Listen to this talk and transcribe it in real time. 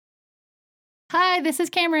Hi, this is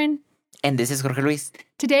Cameron. And this is Jorge Luis.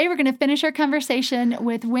 Today we're going to finish our conversation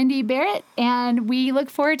with Wendy Barrett, and we look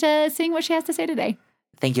forward to seeing what she has to say today.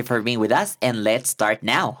 Thank you for being with us, and let's start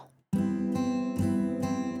now.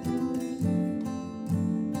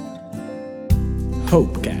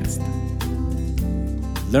 HopeCast.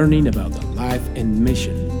 Learning about the life and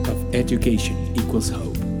mission of education equals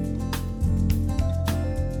hope.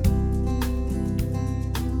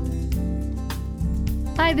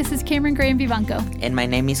 Hi, this is Cameron Graham Vivanco. And my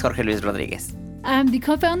name is Jorge Luis Rodriguez. I'm the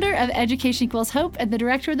co-founder of Education Equals Hope and the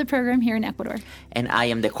director of the program here in Ecuador. And I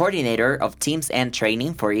am the coordinator of teams and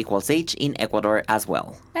training for Equals H in Ecuador as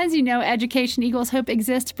well. As you know, Education Equals Hope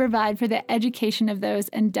exists to provide for the education of those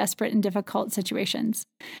in desperate and difficult situations.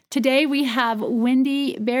 Today we have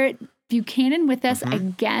Wendy Barrett Buchanan with us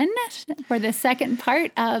again for the second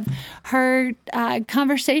part of her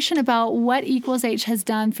conversation about what Equals H has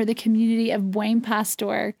done for the community of Buen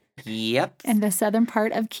Pastor. Yep. In the southern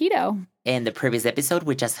part of Quito. In the previous episode,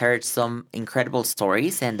 we just heard some incredible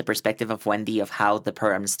stories and the perspective of Wendy of how the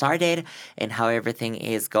program started and how everything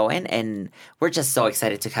is going. And we're just so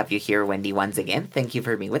excited to have you here, Wendy, once again. Thank you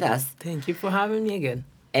for being with us. Thank you for having me again.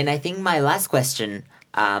 And I think my last question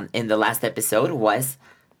in the last episode was,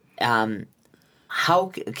 how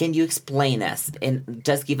can you explain us and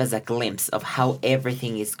just give us a glimpse of how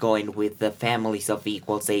everything is going with the families of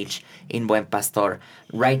Equals H in Buen Pastor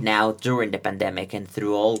right now during the pandemic and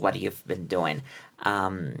through all what you've been doing?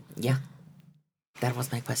 Yeah, that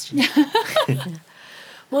was my question.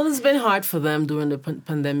 Well, it's been hard for them during the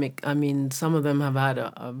pandemic. I mean, some of them have had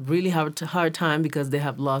a really hard time because they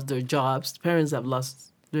have lost their jobs. Parents have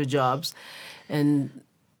lost their jobs. And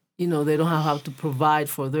you know, they don't have how to provide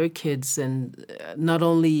for their kids, and not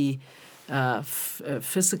only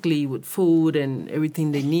physically with food and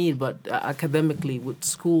everything they need, but academically with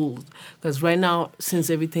school. Because right now,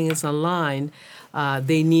 since everything is online,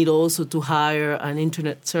 they need also to hire an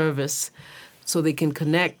internet service so they can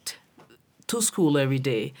connect to school every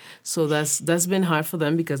day. So that's been hard for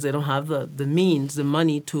them because they don't have the means, the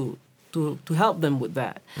money to help them with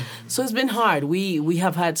that. Mm-hmm. So it's been hard. We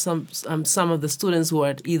have had some of the students who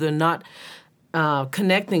are either not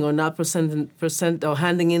connecting or not present or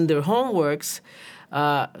handing in their homeworks.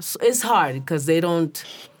 So it's hard because they don't...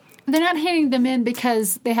 They're not handing them in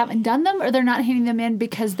because they haven't done them, or they're not handing them in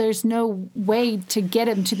because there's no way to get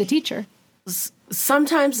them to the teacher?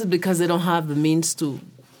 Sometimes it's because they don't have the means to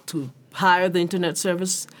hire the internet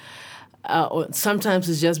service, or sometimes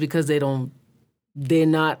it's just because they're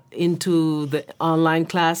not into the online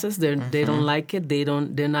classes. They don't like it.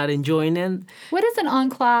 They're not enjoying it. What is an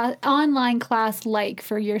online class like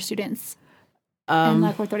for your students in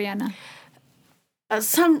La Ecuatoriana?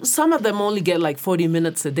 Some of them only get like 40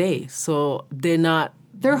 minutes a day, so they're not.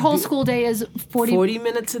 Their whole school day is 40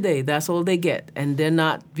 minutes a day. That's all they get, and they're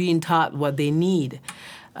not being taught what they need.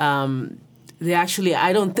 They actually,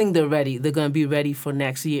 I don't think they're ready. They're going to be ready for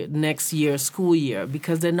next year school year,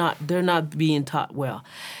 because they're not being taught well,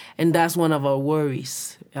 and that's one of our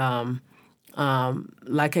worries.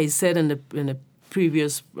 Like I said in the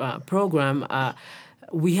previous program,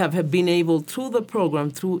 we have been able through the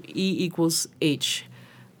program through E equals H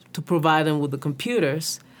to provide them with the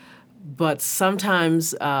computers, but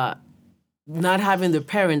sometimes not having their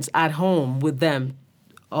parents at home with them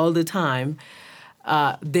all the time.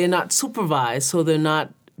 They're not supervised, so they're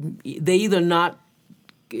either not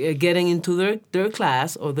getting into their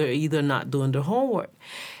class, or they're either not doing their homework.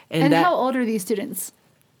 And how old are these students?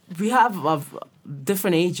 We have of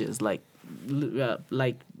different ages, like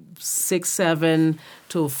 6, 7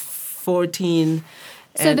 to 14.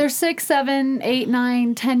 So they're 6, 7, 8,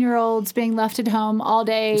 9, 10-year-olds being left at home all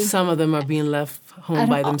day. Some of them are being left home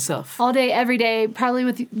by themselves. All day, every day, probably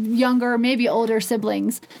with younger, maybe older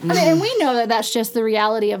siblings. I mean, and we know that that's just the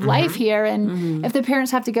reality of life here. And if the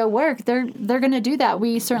parents have to go work, they're going to do that.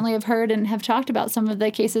 We certainly have heard and have talked about some of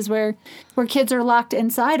the cases where kids are locked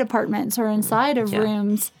inside apartments or inside of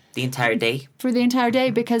rooms. The entire day? For the entire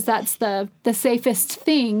day, because that's the safest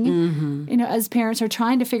thing, you know, as parents are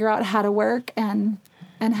trying to figure out how to work and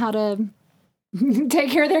how to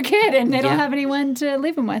take care of their kid, and they don't have anyone to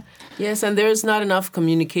leave them with. Yes, and there's not enough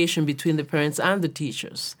communication between the parents and the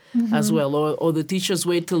teachers as well, or the teachers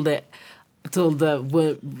wait till the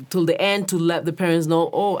end to let the parents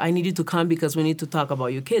know, oh, I need you to come because we need to talk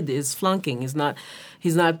about your kid. He's flunking. He's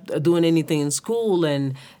not doing anything in school,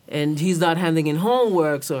 and he's not handing in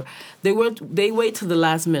homework. So they wait till the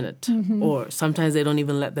last minute, or sometimes they don't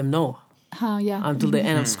even let them know. Until the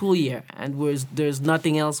end of school year, and there's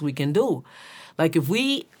nothing else we can do. Like if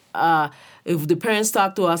the parents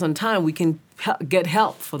talk to us on time, we can get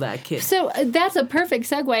help for that kid. So that's a perfect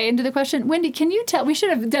segue into the question. Wendy, can you tell, we should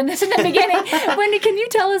have done this in the beginning. Wendy, can you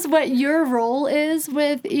tell us what your role is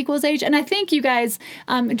with Equals Age? And I think you guys,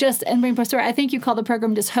 just, and bring story, I think you call the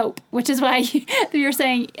program just Hope, which is why you're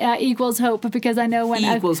saying Equals Hope, because I know when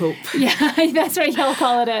Equals Hope. Yeah, that's what y'all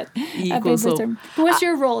call it at Equals Hope. But what's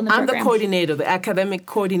your role in the program? I'm the coordinator, the academic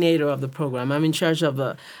coordinator of the program. I'm in charge of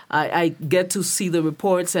I get to see the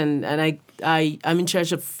reports, and I'm in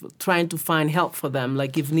charge of trying to find help for them.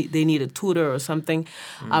 Like if they need a tutor or something,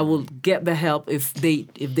 I will get the help. If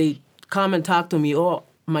they come and talk to me, oh,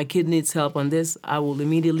 my kid needs help on this, I will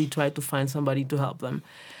immediately try to find somebody to help them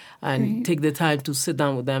and take the time to sit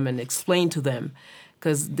down with them and explain to them,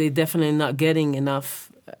 because they're definitely not getting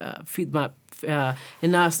enough feedback,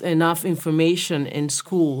 enough information in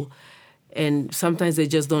school. And sometimes they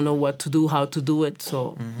just don't know what to do, how to do it.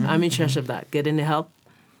 So I'm in charge of that, getting the help.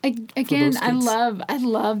 Again, I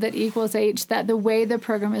love that Equals Age, that the way the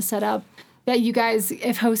program is set up, that you guys,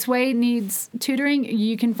 if Josue needs tutoring,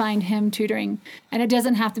 you can find him tutoring. And it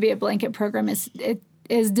doesn't have to be a blanket program. It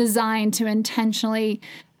is designed to intentionally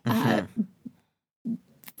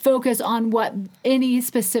focus on what any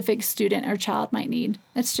specific student or child might need.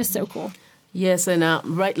 That's just so cool. Yes, and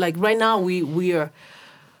right now we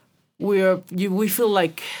feel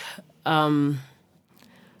like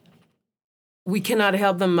we cannot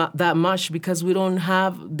help them that much because we don't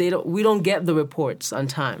get the reports on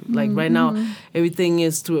time. Like right now, everything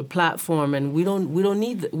is through a platform, and we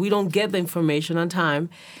don't get the information on time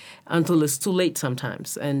until it's too late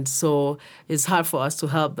sometimes, and so it's hard for us to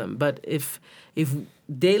help them. But if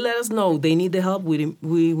they let us know they need the help, we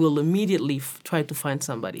will immediately try to find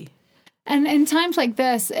somebody. And in times like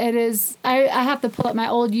this, it is, I have to pull up my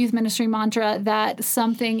old youth ministry mantra that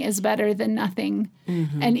something is better than nothing.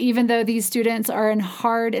 And even though these students are in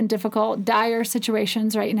hard and difficult, dire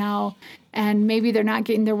situations right now, and maybe they're not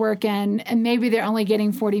getting their work in, and maybe they're only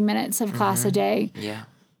getting 40 minutes of class a day. Yeah.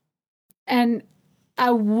 And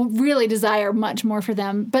I really desire much more for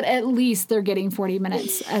them, but at least they're getting 40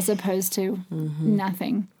 minutes as opposed to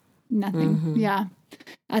nothing. Yeah.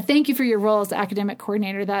 Thank you for your role as academic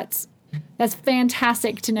coordinator. That's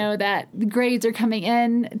fantastic to know that the grades are coming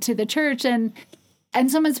in to the church and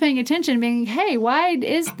someone's paying attention, being, hey, why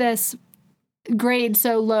is this grade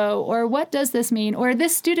so low? Or what does this mean? Or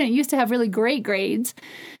this student used to have really great grades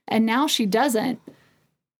and now she doesn't.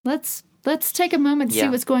 Let's take a moment to see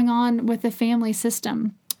what's going on with the family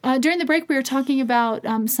system. During the break, we were talking about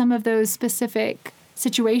some of those specific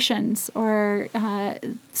situations or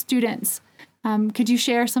students. Could you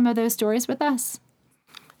share some of those stories with us?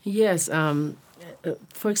 Yes.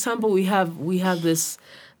 For example, we have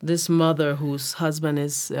this mother whose husband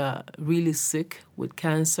is really sick with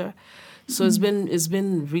cancer. So it's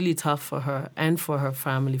been really tough for her and for her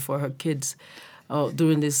family, for her kids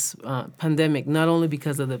during this pandemic. Not only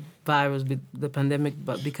because of the virus, the pandemic,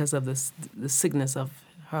 but because of the sickness of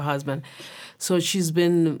her husband. So she's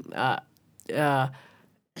been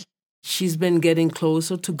getting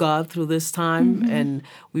closer to God through this time, and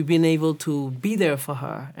we've been able to be there for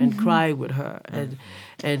her and cry with her,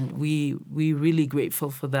 and we really grateful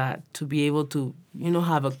for that, to be able to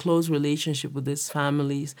have a close relationship with these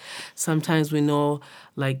families. Sometimes we know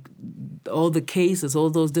like all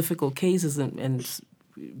those difficult cases, and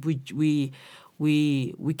we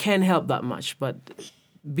can't help that much, but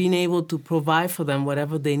being able to provide for them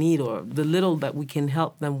whatever they need or the little that we can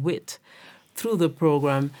help them with through the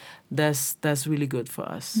program, that's really good for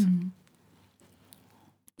us.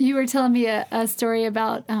 You were telling me a story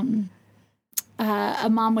about a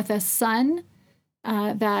mom with a son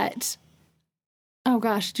that, oh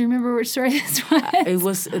gosh, do you remember which story this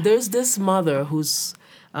was? There's this mother who's,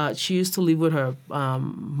 she used to live with her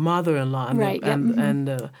mother-in-law, and right,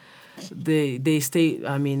 and they stay,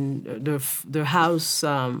 their house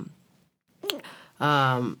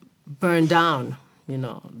burned down.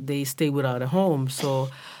 They stay without a home. So,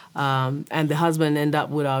 and the husband ended up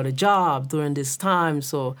without a job during this time.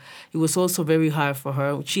 So it was also very hard for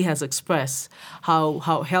her. She has expressed how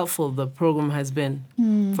helpful the program has been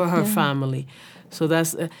for her family. So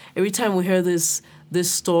that's every time we hear these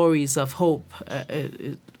stories of hope,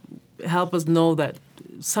 it help us know that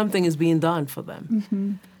something is being done for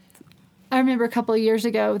them. I remember a couple of years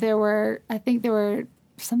ago, there were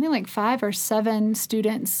something like 5 or 7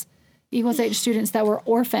 students, Equals Age students, that were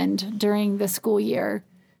orphaned during the school year.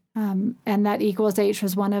 And that Equals Age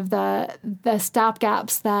was one of the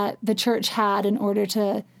stopgaps that the church had in order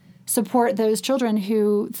to support those children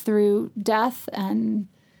who, through death and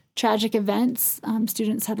tragic events,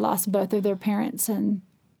 students had lost both of their parents. And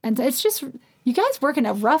it's You guys work in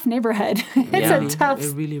a rough neighborhood. It's Yeah. a tough, A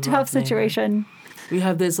really rough tough situation. We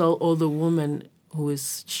have this older woman who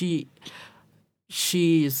is she's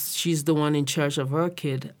the one in charge of her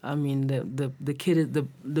kid. I mean, the kid is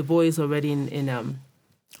the boy is already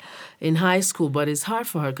in high school, but it's hard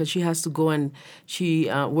for her because she has to go and she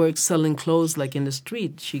works selling clothes like in the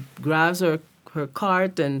street. She grabs her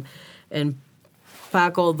cart and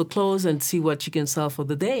pack all the clothes and see what she can sell for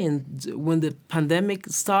the day. And when the pandemic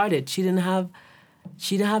started, she didn't have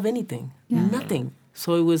anything, nothing.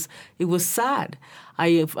 So it was sad.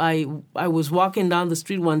 I was walking down the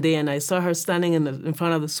street one day and I saw her standing in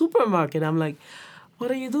front of the supermarket. I'm like, "What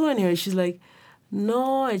are you doing here?" She's like,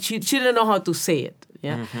 "No," and she didn't know how to say it.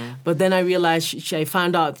 Yeah, but then I realized I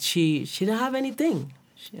found out she didn't have anything,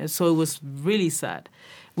 so it was really sad.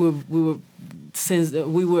 Since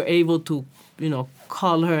we were able to,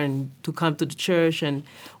 call her and to come to the church, and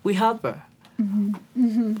we helped her.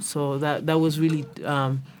 So that was really.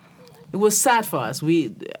 It was sad for us.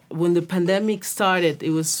 When the pandemic started, it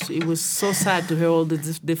was so sad to hear all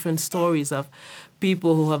the different stories of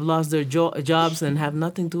people who have lost their jobs and have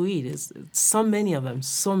nothing to eat. It's so many of them.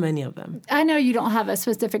 I know you don't have a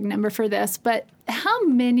specific number for this, but how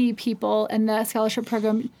many people in the scholarship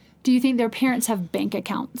program do you think their parents have bank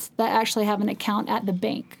accounts that actually have an account at the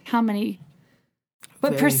bank? How many?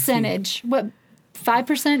 What Very percentage? What,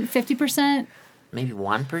 5%, 50%? Maybe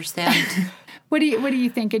 1%. What do you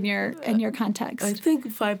think in your context? I think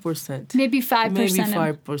 5%. Maybe 5%. Maybe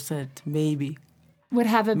 5%. Maybe. Would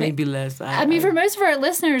have a Maybe less. I mean, for most of our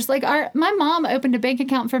listeners, like my mom opened a bank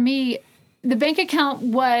account for me. The bank account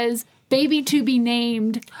was baby to be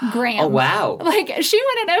named Graham. Oh, wow. Like she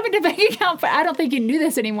went and opened a bank account for, I don't think you knew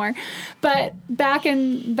this anymore, but back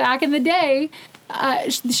in the day,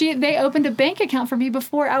 they opened a bank account for me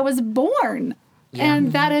before I was born. Yeah.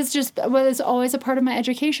 And that is just was always a part of my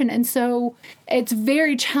education. And so it's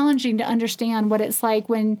very challenging to understand what it's like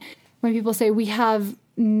when people say we have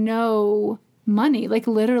no money. Like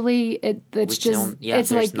literally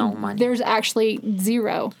it's like no money. There's actually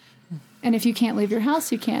zero. And if you can't leave your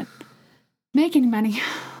house, you can't make any money.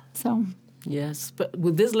 So yes, but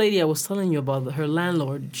with this lady I was telling you about, her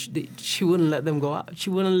landlord, she wouldn't let them go out. She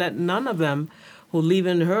wouldn't let none of them who live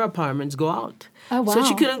in her apartments go out. Oh, wow. So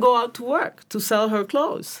she couldn't go out to work to sell her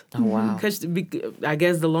clothes. Oh, wow. Because I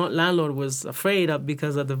guess the landlord was afraid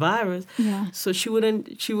because of the virus. Yeah. So she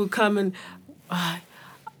would come and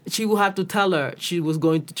she would have to tell her she was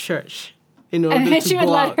going to church in order to go out. And she would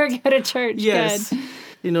let her go to church. Yes. Good.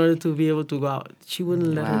 In order to be able to go out. She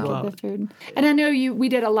wouldn't let her go Get the out. food. And I know we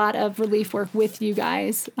did a lot of relief work with you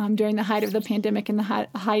guys during the height of the pandemic and the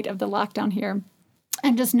height of the lockdown here.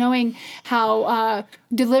 And just knowing how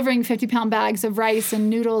delivering 50-pound bags of rice and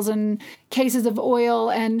noodles and cases of oil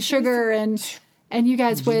and sugar and you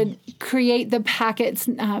guys would create the packets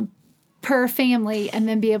per family and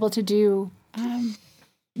then be able to do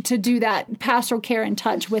that pastoral care and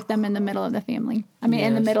touch with them in the middle of the family. I mean,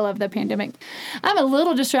 in the middle of the pandemic. I'm a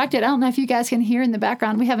little distracted. I don't know if you guys can hear in the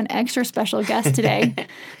background. We have an extra special guest today.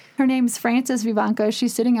 Her name's Frances Vivanco.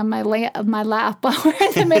 She's sitting on my lap while we're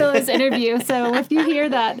in the middle of this interview. So if you hear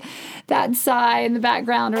that sigh in the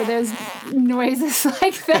background or those noises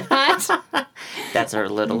like that, that's our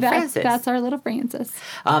little Frances. That's our little Frances.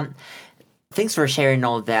 Thanks for sharing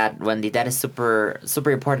all that, Wendy. That is super,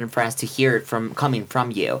 super important for us to hear it coming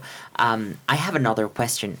from you. I have another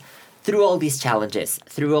question. Through all these challenges,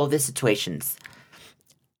 through all these situations,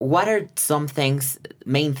 what are some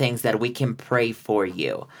main things that we can pray for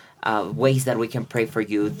you? Ways that we can pray for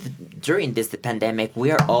you during this pandemic.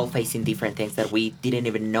 We are all facing different things that we didn't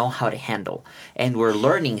even know how to handle, and we're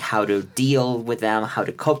learning how to deal with them, how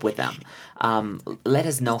to cope with them. Let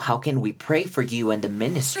us know, how can we pray for you and the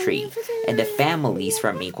ministry and the families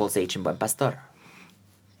from Equals H in Buen Pastor?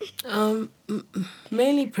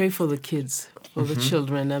 Mainly pray for the kids, for the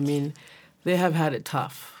children. I mean, they have had it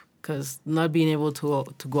tough because not being able to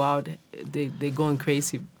go out, they're going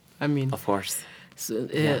crazy. I mean, of course.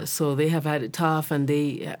 So they have had it tough, and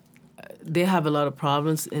they have a lot of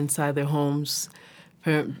problems inside their homes.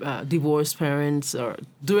 Divorced parents, or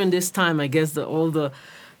during this time, I guess all the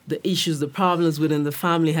issues, the problems within the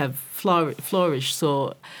family have flourished.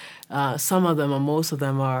 So some of them, or most of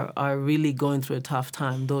them, are really going through a tough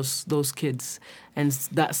time. Those kids, and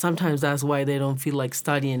that sometimes that's why they don't feel like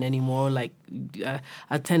studying anymore, like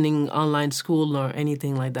attending online school or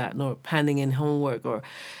anything like that, nor handing in homework, or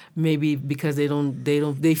maybe because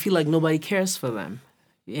they feel like nobody cares for them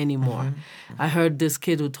anymore. Mm-hmm. I heard this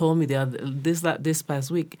kid who told me this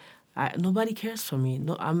past week, nobody cares for me.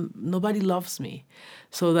 Nobody loves me.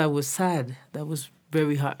 So that was sad. That was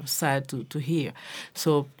very sad to hear.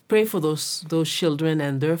 So pray for those children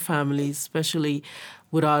and their families, especially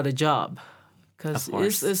without a job, because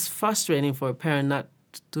it's frustrating for a parent not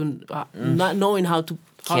knowing how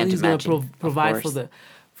he's going to provide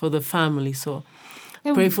for the family. So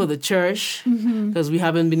pray for the church, because we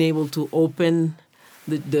haven't been able to open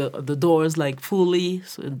the doors like fully,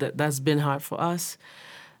 so that's been hard for us.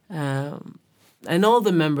 And all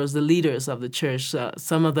the members, the leaders of the church,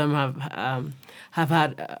 some of them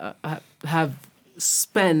have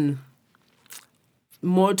spent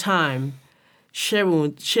more time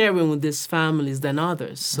sharing with these families than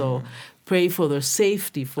others. So pray for their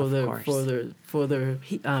safety, for them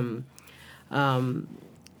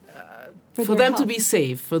to be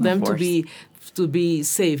safe, for them to be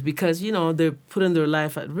safe, because they're putting their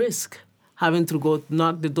life at risk, having to go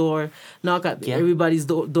knock at everybody's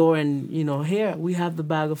door, and here we have the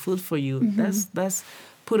bag of food for you. That's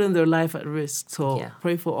putting their life at risk. So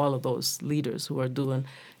pray for all of those leaders who are doing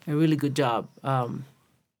a really good job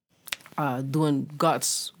doing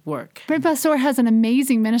God's work. Buen Pastor has an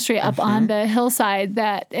amazing ministry up on the hillside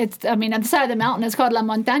at the side of the mountain. It's called La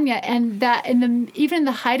Montaña, and that even in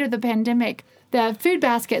the height of the pandemic, the food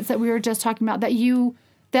baskets that we were just talking about, that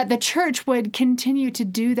the church would continue to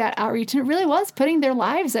do that outreach, and it really was putting their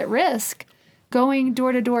lives at risk, going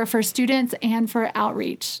door to door for students and for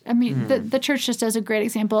outreach. I mean, the church just does a great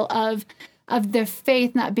example of their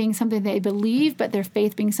faith not being something they believe, but their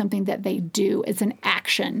faith being something that they do. It's an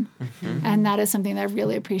action. And that is something that I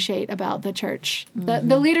really appreciate about the church.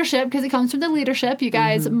 The leadership, because it comes from the leadership. You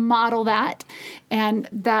guys model that, and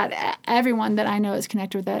that everyone that I know is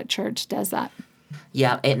connected with that church does that.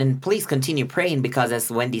 Yeah, and please continue praying, because as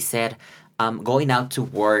Wendy said, going out to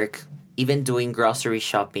work, even doing grocery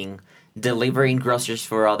shopping, delivering groceries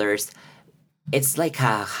for others, it's like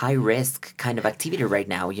a high-risk kind of activity right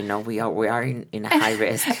now. We are in a high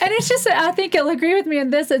risk. And it's just, I think you'll agree with me in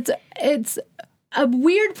this, it's a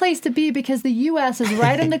weird place to be, because the U.S. is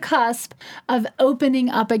right on the cusp of opening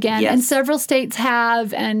up again. Yes. And several states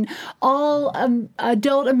have, and all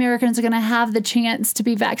adult Americans are going to have the chance to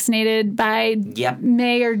be vaccinated by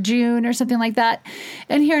May or June or something like that.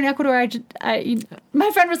 And here in Ecuador,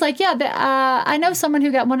 my friend was like, I know someone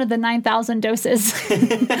who got one of the 9,000 doses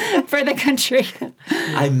for the country.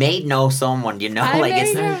 I may know someone,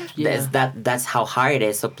 that's how hard it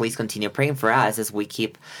is. So please continue praying for us as we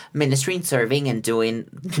keep ministering, serving, and doing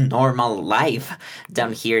normal life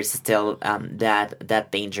down here is still that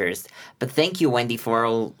dangerous. But thank you, Wendy, for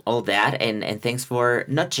all that, and thanks for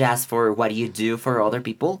not just for what you do for other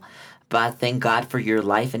people, but thank God for your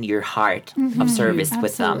life and your heart of service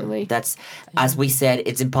with them. That's, as we said,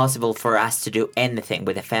 it's impossible for us to do anything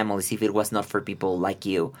with the families if it was not for people like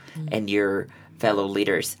you and your fellow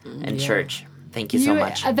leaders and church. Thank you so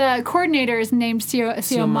much. The coordinator is named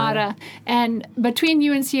Xiomara, and between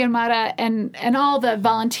you and Xiomara and all the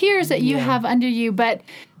volunteers that you have under you, but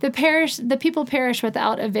the people perish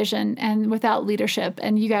without a vision and without leadership,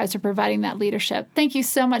 and you guys are providing that leadership. Thank you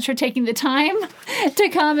so much for taking the time to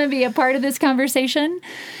come and be a part of this conversation.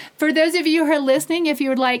 For those of you who are listening, if you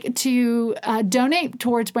would like to donate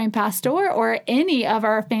towards Buen Pastor or any of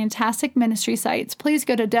our fantastic ministry sites, please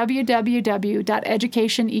go to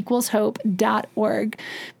www.educationequalshope.org.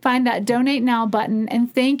 Find that Donate Now button,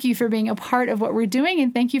 and thank you for being a part of what we're doing,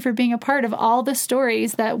 and thank you for being a part of all the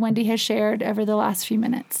stories that Wendy has shared over the last few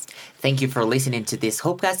minutes. Thank you for listening to this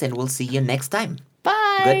Hopecast, and we'll see you next time.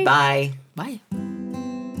 Bye. Goodbye. Bye.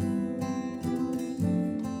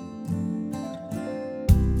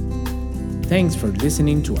 Thanks for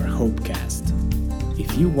listening to our Hopecast.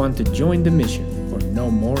 If you want to join the mission or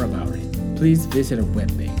know more about it, please visit our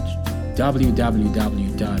webpage,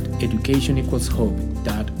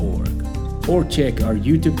 www.educationequalshope.org, or check our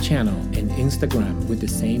YouTube channel and Instagram with the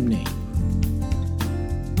same name.